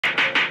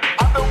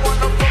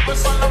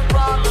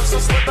so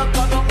split the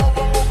gun, I'm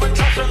over, moving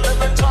trash and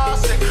living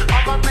toxic.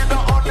 I'ma be the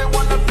only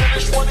one to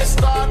finish what he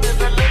started.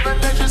 The living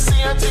legacy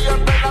until your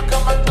brain, I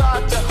come and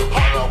doctor.